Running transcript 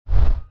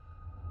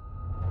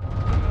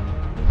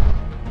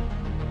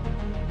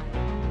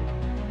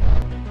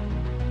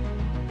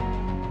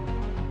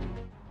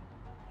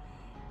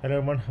Hello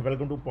everyone,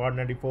 welcome to part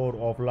 94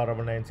 of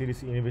Laravel 9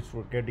 series in which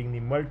we're creating the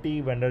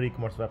multi-vendor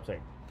e-commerce website.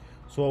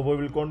 So we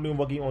will continue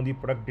working on the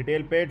product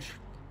detail page,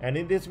 and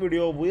in this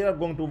video we are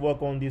going to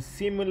work on the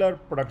similar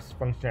products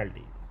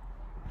functionality.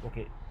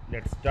 Okay,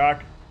 let's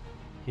start.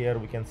 Here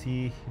we can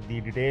see the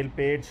detail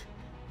page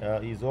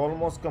is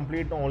almost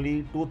complete.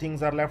 Only two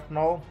things are left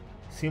now: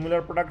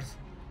 similar products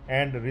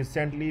and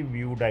recently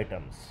viewed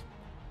items.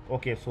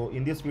 Okay, so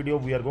in this video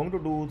we are going to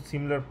do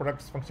similar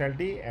products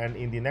functionality, and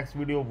in the next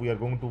video we are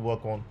going to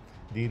work on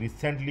the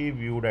recently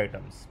viewed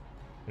items,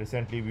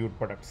 recently viewed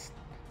products,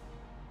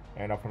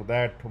 and after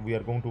that we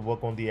are going to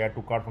work on the add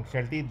to cart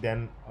functionality.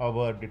 Then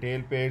our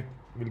detail page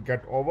will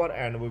get over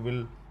and we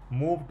will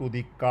move to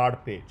the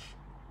cart page,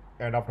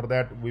 and after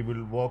that we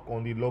will work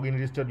on the login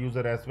registered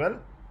user as well.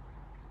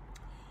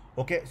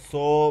 Okay,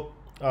 so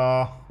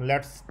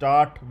let's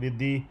start with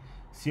the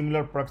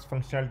similar products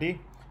functionality.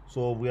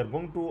 So we are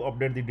going to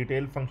update the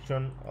detail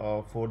function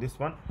for this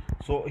one.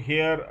 So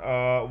here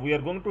we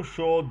are going to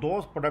show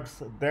those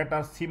products that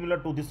are similar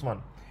to this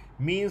one,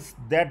 means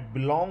that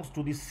belongs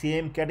to the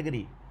same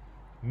category,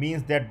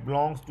 means that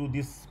belongs to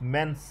this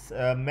men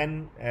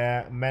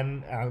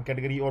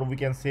category, or we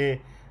can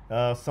say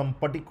some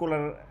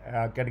particular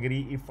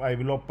category. If I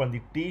will open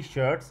the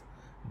t-shirts,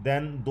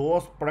 then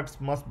those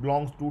products must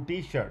belongs to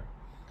t-shirt.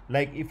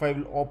 Like if I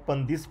will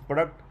open this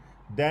product,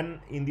 then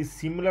in the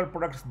similar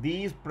products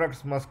these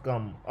products must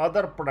come,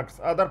 other products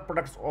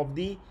of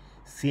the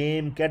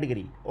same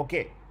category.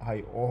 Okay,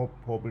 I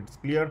hope it's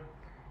clear.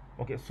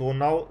 Okay, so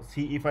now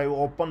see, if I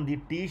open the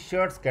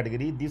t-shirts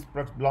category, this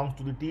product belongs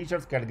to the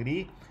t-shirts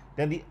category,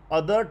 then the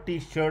other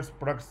t-shirts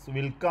products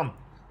will come.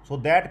 So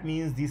that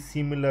means the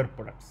similar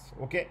products.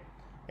 Okay,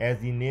 as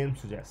the name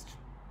suggests,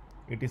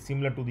 it is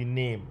similar to the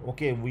name.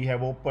 Okay, we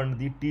have opened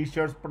the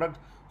t-shirts product,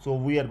 so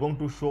we are going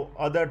to show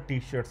other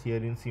t-shirts here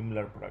in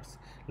similar products.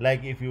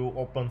 Like if you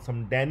open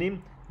some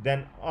denim,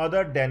 then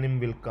other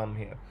denim will come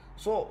here.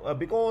 So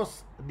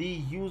because the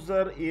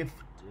user, if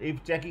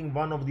checking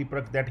one of the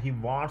products that he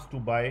wants to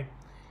buy,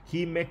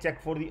 he may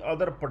check for the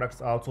other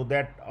products also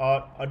that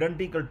are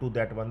identical to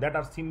that one, that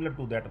are similar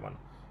to that one.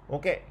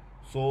 Okay,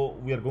 so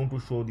we are going to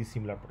show the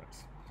similar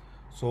products.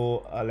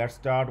 So let's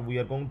start. We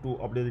are going to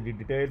update the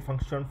detail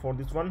function for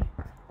this one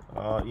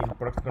in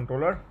product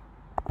controller.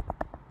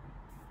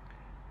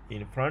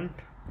 In front,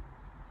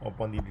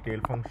 open the detail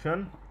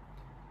function,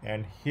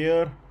 and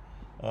here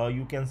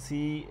you can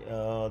see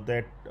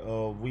that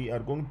we are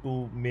going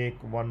to make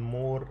one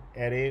more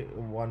array,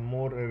 one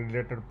more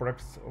related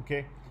products.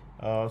 Okay,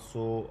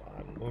 so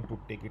I'm going to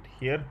take it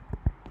here.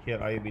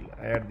 Here I will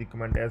add the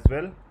comment as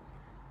well,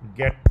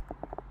 get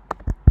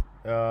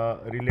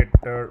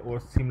related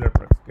or similar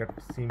products, get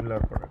similar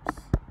products.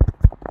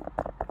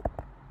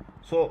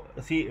 So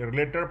see,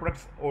 related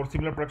products or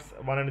similar products,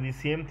 one and the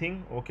same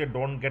thing. Okay,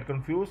 don't get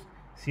confused.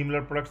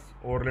 Similar products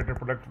or related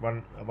product,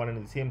 one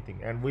and the same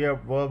thing. And we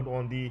have worked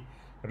on the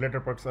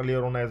related products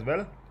earlier on as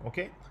well.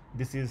 Okay,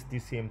 this is the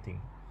same thing.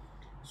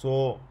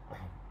 So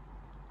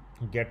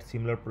get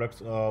similar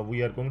products,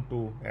 we are going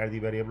to add the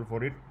variable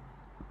for it.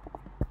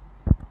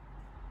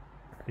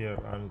 Here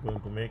I'm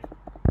going to make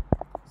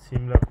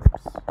similar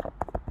products.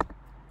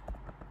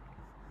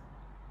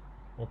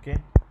 Okay,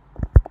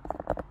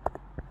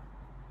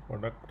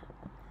 product.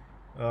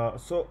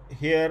 So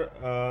here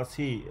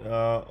see,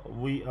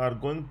 we are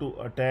going to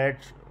attach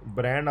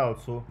brand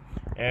also.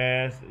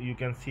 As you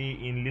can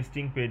see in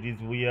listing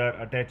pages, we are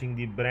attaching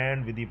the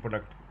brand with the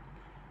product.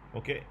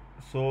 Okay,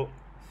 so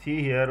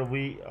see, here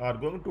we are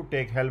going to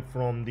take help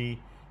from the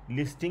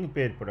listing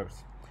page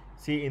products.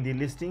 See, in the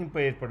listing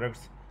page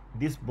products,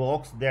 this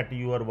box that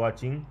you are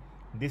watching,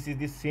 this is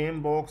the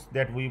same box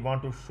that we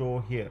want to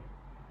show here.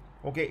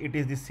 Okay, it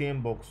is the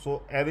same box.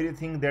 So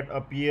everything that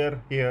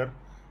appear here,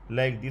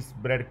 like this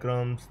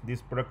breadcrumbs,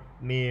 this product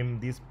name,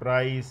 this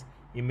price,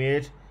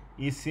 image,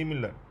 is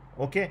similar.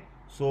 Okay,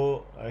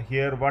 so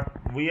here what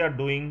we are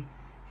doing,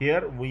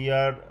 here we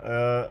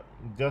are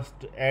just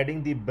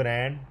adding the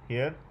brand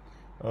here,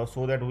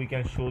 so that we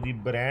can show the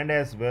brand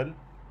as well.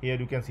 Here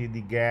you can see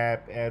the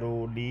gap,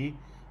 arrow, D.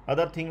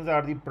 Other things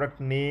are the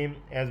product name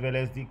as well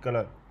as the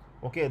color.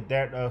 Okay,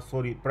 that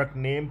sorry, product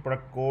name,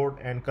 product code,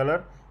 and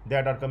color,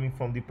 that are coming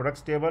from the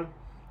products table.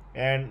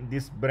 And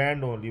this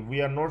brand only,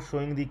 we are not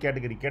showing the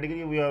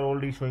category we are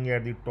already showing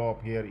at the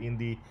top here in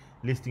the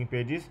listing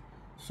pages.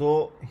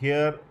 So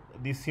here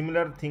the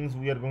similar things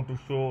we are going to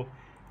show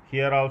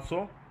here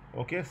also.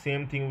 Okay,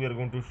 same thing we are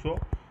going to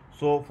show.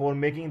 So for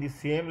making the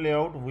same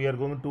layout, we are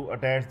going to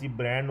attach the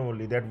brand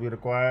only that we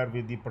require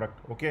with the product.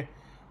 Okay,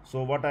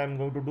 so what I am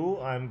going to do,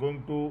 I am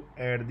going to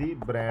add the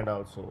brand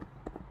also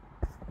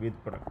with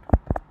product.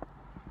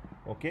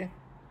 Okay,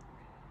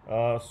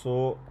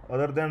 so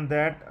other than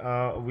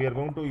that, we are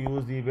going to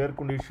use the where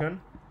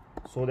condition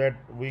so that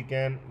we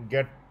can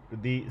get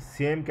the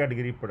same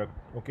category product.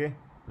 Okay,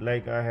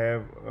 like I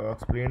have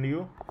explained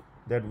you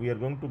that we are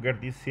going to get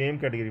the same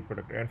category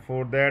product, and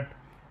for that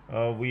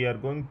we are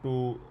going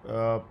to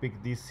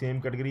pick the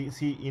same category.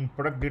 See, in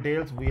product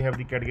details we have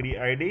the category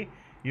ID,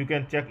 you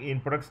can check in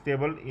products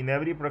table. In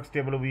every products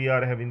table we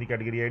are having the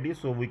category ID,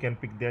 so we can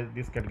pick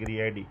this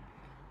category ID.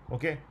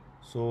 Okay,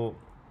 so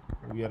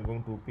we are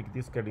going to pick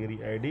this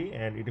category ID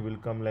and it will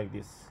come like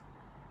this,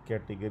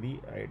 category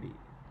ID.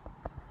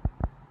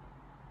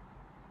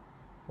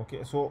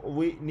 Okay, so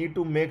we need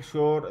to make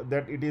sure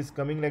that it is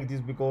coming like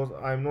this, because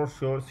I'm not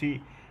sure.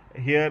 See,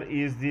 here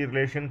is the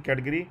relation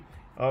category.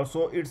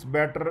 So it's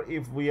better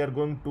if we are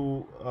going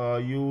to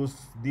use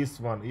this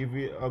one, if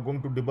we are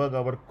going to debug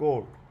our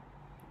code.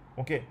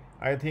 Okay,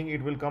 I think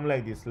it will come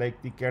like this,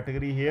 like the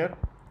category here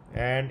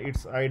and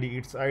its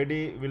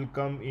id will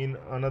come in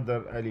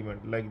another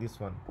element like this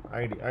one,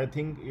 id. I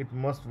think it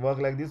must work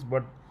like this,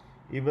 but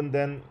even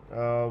then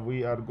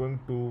we are going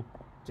to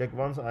check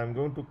once. I'm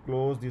going to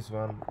close this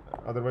one,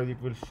 otherwise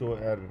it will show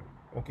error.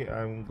 Okay,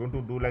 I'm going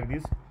to do like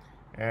this,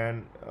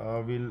 and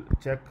we'll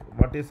check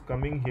what is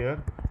coming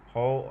here,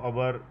 how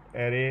our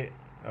array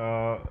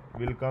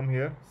will come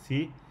here.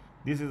 See,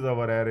 this is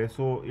our array,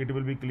 so it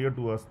will be clear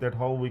to us that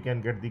how we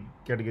can get the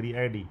category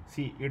ID.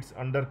 See, it's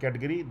under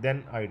category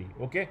then ID.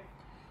 Okay,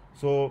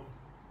 so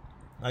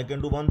I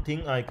can do one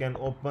thing, I can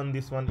open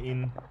this one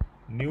in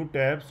new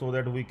tab so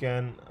that we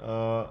can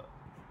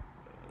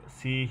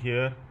see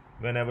here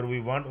whenever we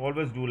want.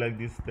 Always do like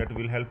this, that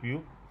will help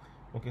you.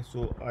 Okay,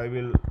 so I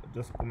will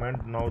just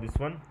comment now this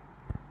one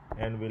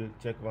and we'll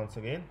check once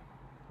again.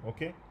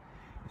 Okay,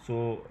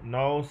 so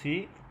now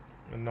see,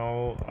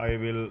 now I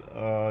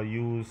will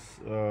use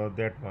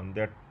that one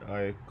that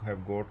I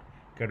have got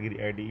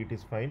category ID, it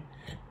is fine.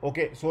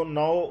 Okay, so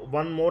now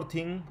one more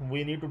thing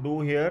we need to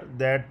do here,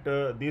 that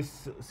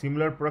this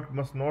similar product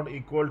must not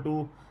equal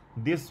to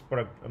this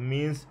product,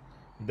 means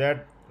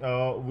that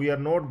we are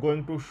not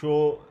going to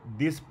show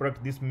this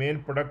product, this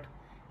main product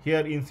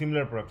here in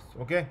similar products.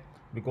 Okay,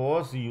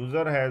 because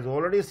user has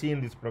already seen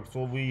this product,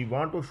 so we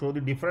want to show the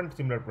different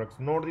similar products,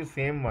 not the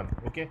same one.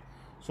 Okay,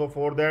 so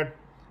for that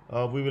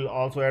we will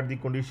also add the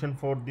condition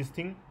for this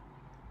thing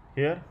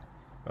here.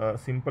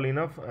 Simple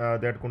enough,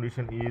 that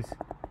condition is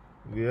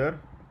where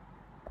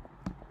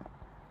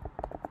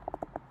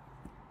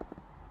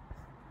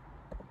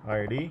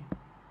id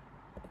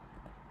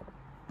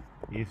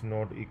is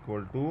not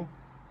equal to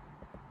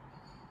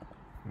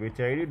which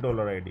id,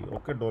 dollar id.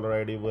 Okay, dollar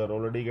id we are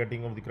already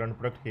getting of the current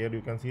product. Here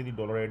you can see the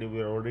dollar id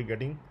we are already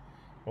getting.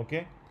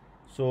 Okay,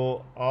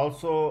 so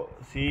also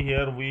see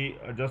here we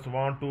just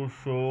want to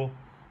show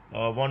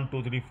 1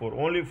 2 3 4,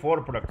 only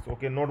 4 products.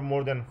 Okay, not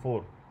more than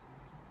 4.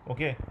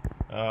 Okay,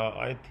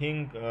 I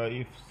think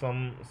if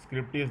some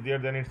script is there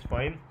then it's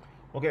fine.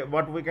 Okay,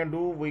 what we can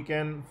do, we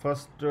can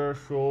first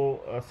show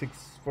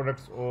 6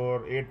 products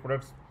or 8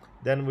 products,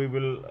 then we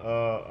will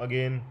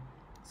again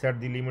set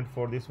the limit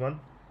for this one.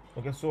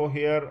 Okay, so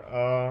here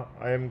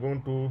I am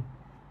going to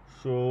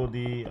show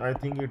the, I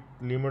think it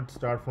limit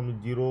start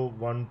from 0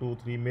 1 2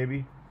 3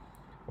 maybe.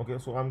 Okay,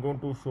 so I'm going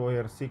to show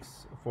here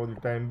 6 for the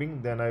time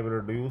being, then I will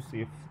reduce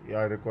if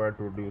I require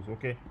to reduce.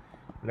 Okay,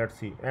 let's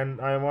see,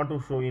 and I want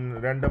to show in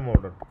random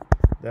order,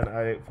 then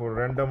I, for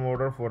random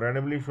order, for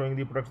randomly showing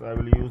the products, I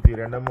will use the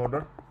random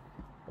order.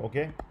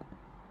 Okay,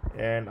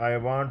 and I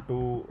want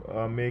to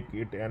make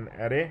it an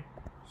array,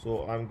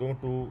 so I'm going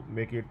to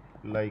make it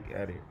like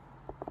array,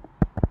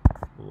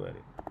 to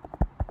array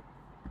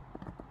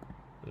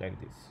like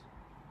this.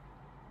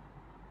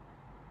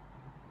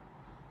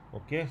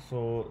 Okay,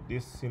 so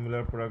these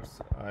similar products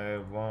I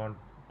want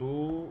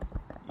to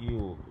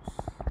use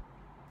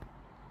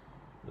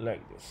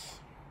like this.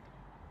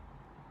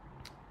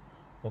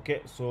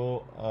 Okay,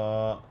 so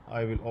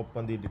I will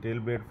open the detail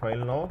blade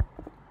file now.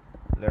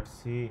 Let's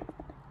see.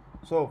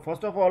 So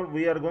first of all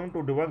we are going to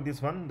debug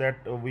this one,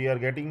 that we are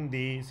getting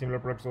the similar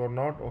products or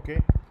not.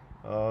 Okay,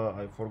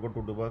 I forgot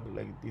to debug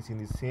like this. In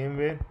the same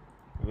way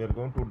we are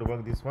going to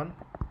debug this one.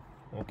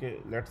 Okay,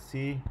 let's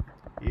see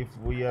if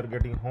we are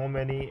getting how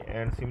many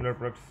and similar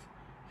products.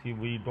 See,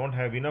 we don't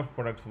have enough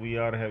products, we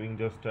are having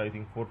just I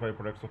think 4 5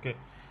 products. Okay,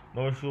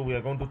 no issue, we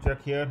are going to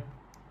check here.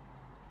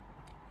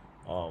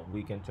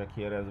 We can check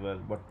here as well,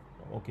 but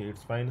okay,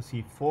 it's fine.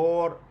 See,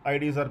 4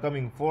 IDs are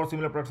coming, 4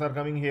 similar products are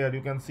coming here,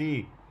 you can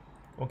see.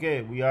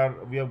 Okay, we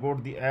have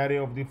got the array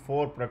of the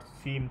 4 products.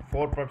 See,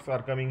 4 products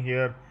are coming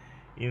here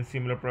in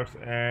similar products,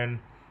 and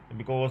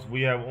because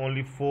we have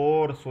only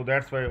 4, so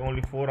that's why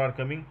only 4 are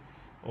coming.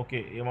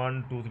 Okay,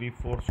 1 2 3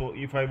 4. So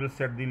if I will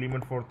set the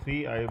limit for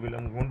 3, I'm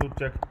going to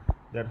check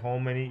that how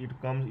many it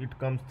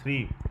comes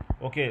 3.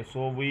 Okay,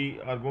 so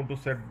we are going to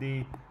set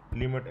the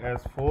limit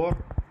as 4,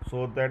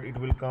 so that it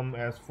will come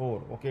as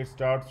 4. Okay, it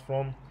starts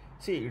from,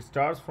 see, it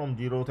starts from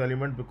 0th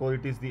element because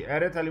it is the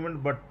arrayth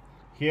element, but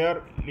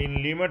here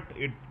in limit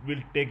it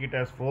will take it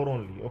as 4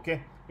 only.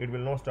 Okay, it will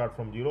not start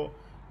from 0.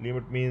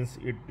 Limit means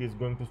it is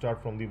going to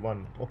start from the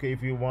 1. Okay,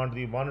 if you want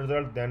the 1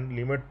 result, then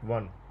limit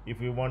 1. If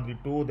you want the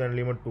 2, then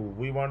limit 2.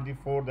 We want the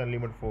 4, then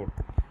limit 4.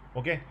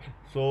 Okay,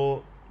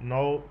 so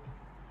now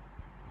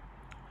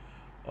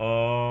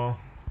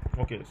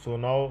okay, so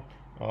now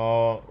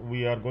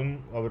we are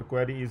going, our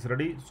query is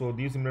ready. So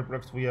these similar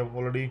products we have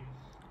already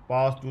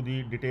passed to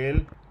the detail,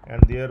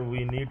 and there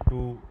we need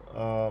to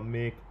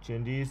make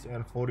changes,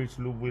 and for each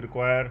loop we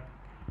require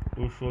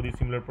to show the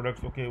similar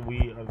products. Okay,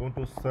 we are going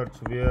to search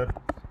where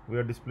we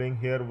are displaying.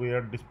 Here we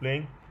are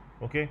displaying.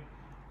 Okay,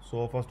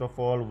 so first of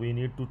all we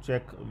need to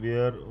check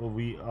where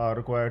we are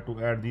required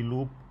to add the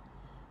loop.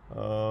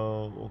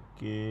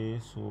 Okay,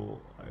 so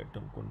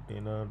item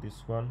container,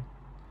 this one,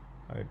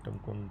 item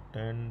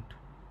content,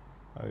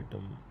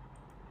 item,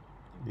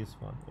 this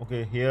one.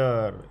 Okay,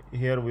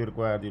 here we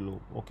require the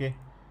loop. Okay,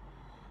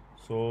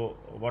 so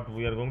what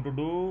we are going to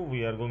do,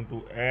 we are going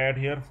to add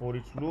here for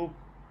each loop.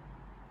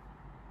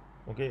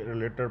 Okay,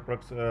 related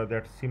products,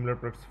 that similar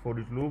products for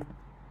each loop.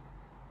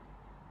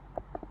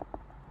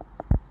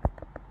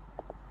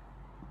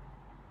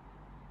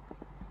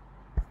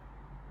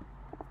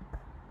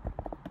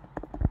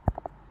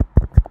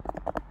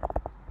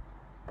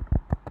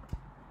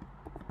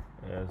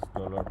 As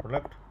dollar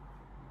product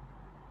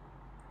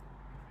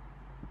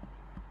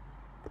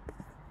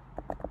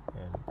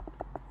and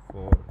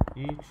for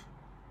each.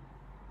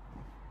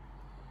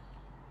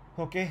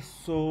 Okay,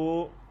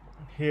 so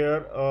here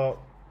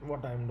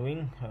what I'm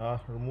doing,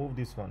 remove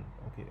this one.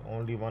 Okay,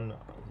 only one is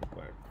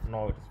required.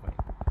 Now it is fine.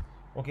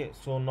 Okay,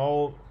 so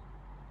now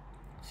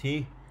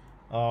see,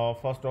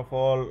 first of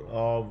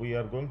all we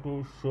are going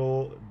to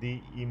show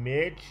the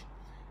image,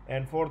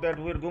 and for that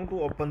we are going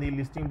to open the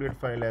listing blade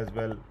file as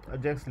well,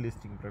 Ajax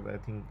listing product, I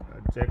think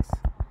Ajax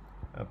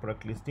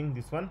product listing,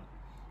 this one,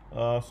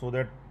 so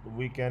that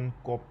we can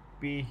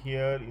copy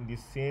here in the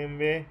same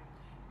way.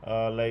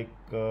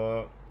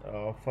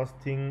 First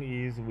thing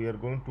is we are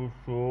going to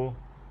show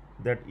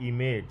that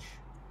image.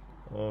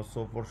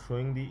 So for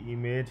showing the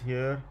image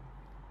here,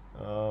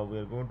 we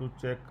are going to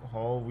check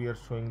how we are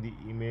showing the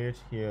image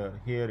here.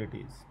 Here it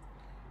is,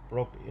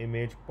 product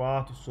image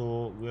path.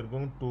 So we are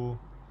going to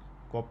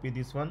copy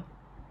this one.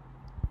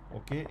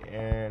 Okay,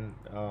 and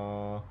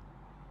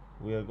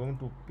we are going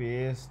to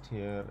paste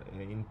here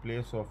in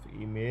place of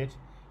image.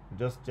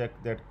 Just check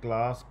that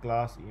class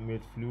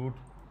image fluid.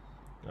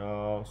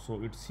 So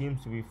it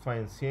seems we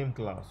find same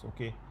class.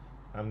 Okay,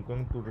 I'm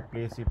going to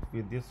replace it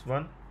with this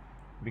one,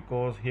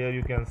 because here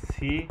you can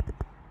see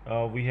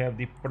we have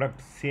the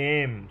product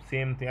same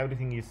thing,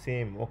 everything is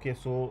same. Okay,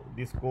 so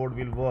this code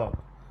will work,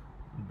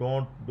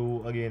 don't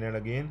do again and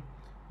again,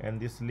 and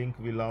this link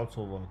will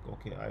also work.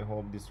 Okay, I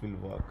hope this will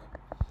work.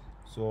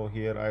 So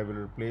here I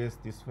will replace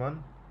this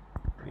one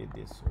with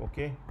this.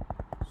 Okay,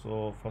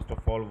 so first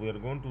of all we are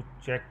going to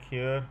check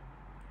here,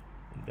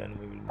 then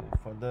we will move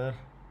further.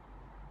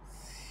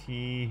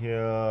 See,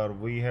 here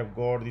we have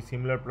got the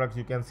similar products.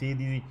 You can see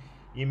the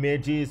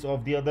images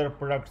of the other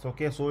products.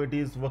 Okay, so it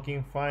is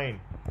working fine.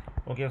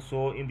 Okay,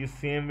 so in the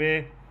same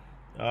way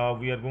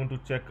we are going to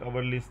check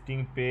our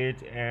listing page,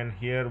 and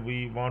here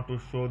we want to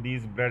show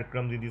these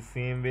breadcrumbs in the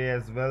same way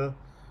as well.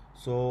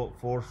 So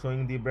for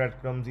showing the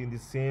breadcrumbs in the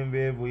same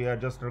way, we are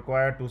just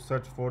required to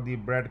search for the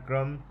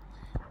breadcrumb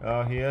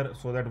here,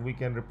 so that we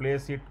can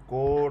replace it.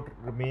 Code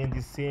remain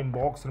the same,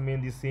 box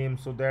remain the same,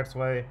 so that's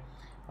why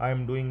I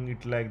am doing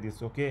it like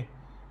this. Okay,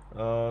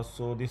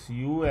 so this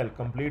UL,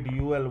 complete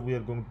UL, we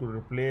are going to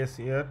replace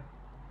here,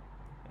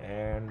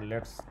 and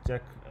let's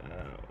check.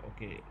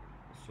 Okay,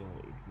 so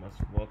it must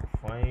work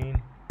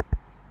fine.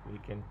 We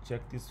can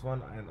check this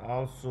one, and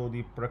also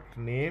the product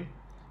name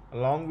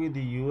along with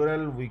the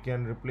URL, we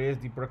can replace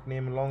the product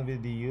name along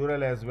with the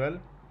URL as well.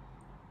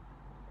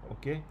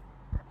 Okay,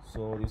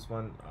 so this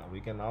one we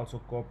can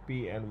also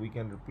copy and we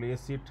can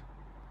replace it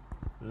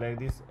like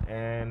this.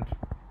 And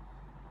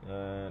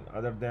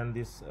other than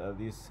this,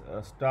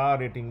 star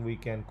rating we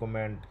can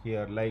comment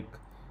here, like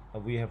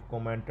we have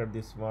commented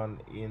this one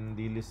in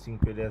the listing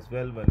page as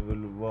well. When we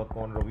will work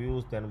on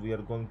reviews, then we are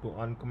going to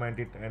uncomment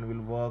it and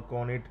we'll work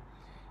on it.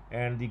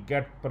 And the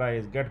get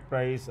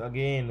price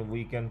again,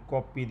 we can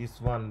copy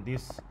this one,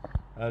 this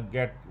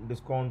get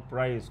discount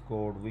price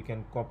code, we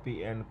can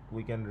copy and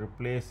we can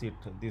replace it,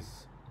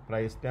 this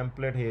price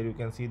template. Here you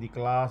can see the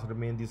class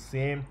remain the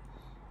same.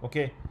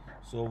 Okay,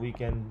 so we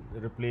can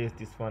replace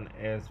this one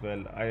as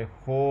well. I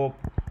hope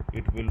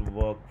it will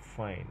work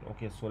fine.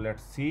 Okay, so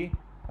let's see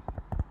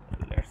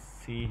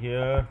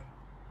here.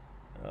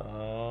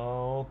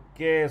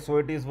 Okay, so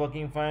it is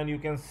working fine. You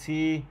can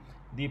see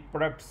the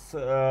products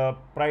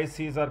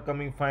prices are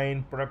coming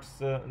fine,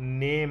 products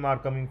name are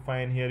coming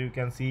fine. Here you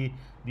can see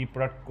the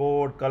product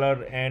code,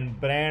 color and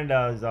brand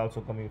is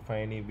also coming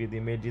fine with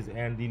images,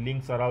 and the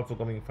links are also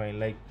coming fine.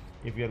 Like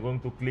if you are going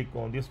to click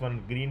on this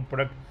one, green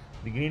product,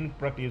 the green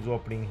product is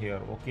opening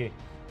here. Okay,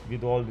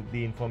 with all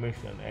the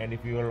information. And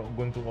if you are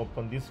going to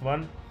open this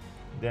one,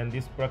 then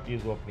this product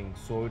is opening.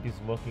 So it is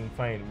working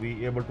fine.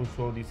 We able to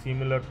show the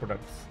similar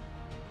products.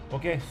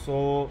 Okay,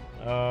 so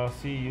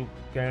see, you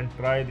can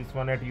try this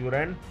one at your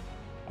end.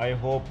 I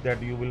hope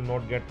that you will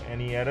not get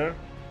any error,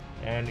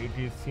 and it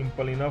is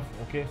simple enough.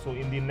 Okay, so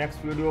in the next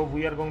video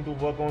we are going to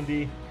work on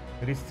the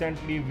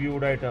recently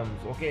viewed items.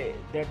 Okay,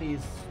 that is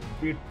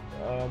bit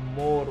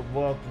more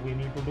work we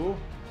need to do,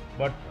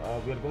 but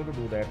we are going to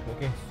do that.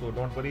 Okay, so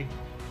don't worry,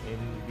 in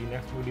the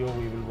next video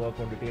we will work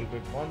on detail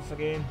page once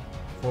again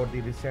for the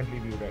recently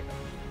viewed items.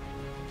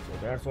 So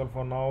that's all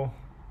for now.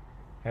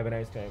 Have a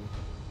nice time.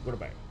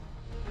 Goodbye.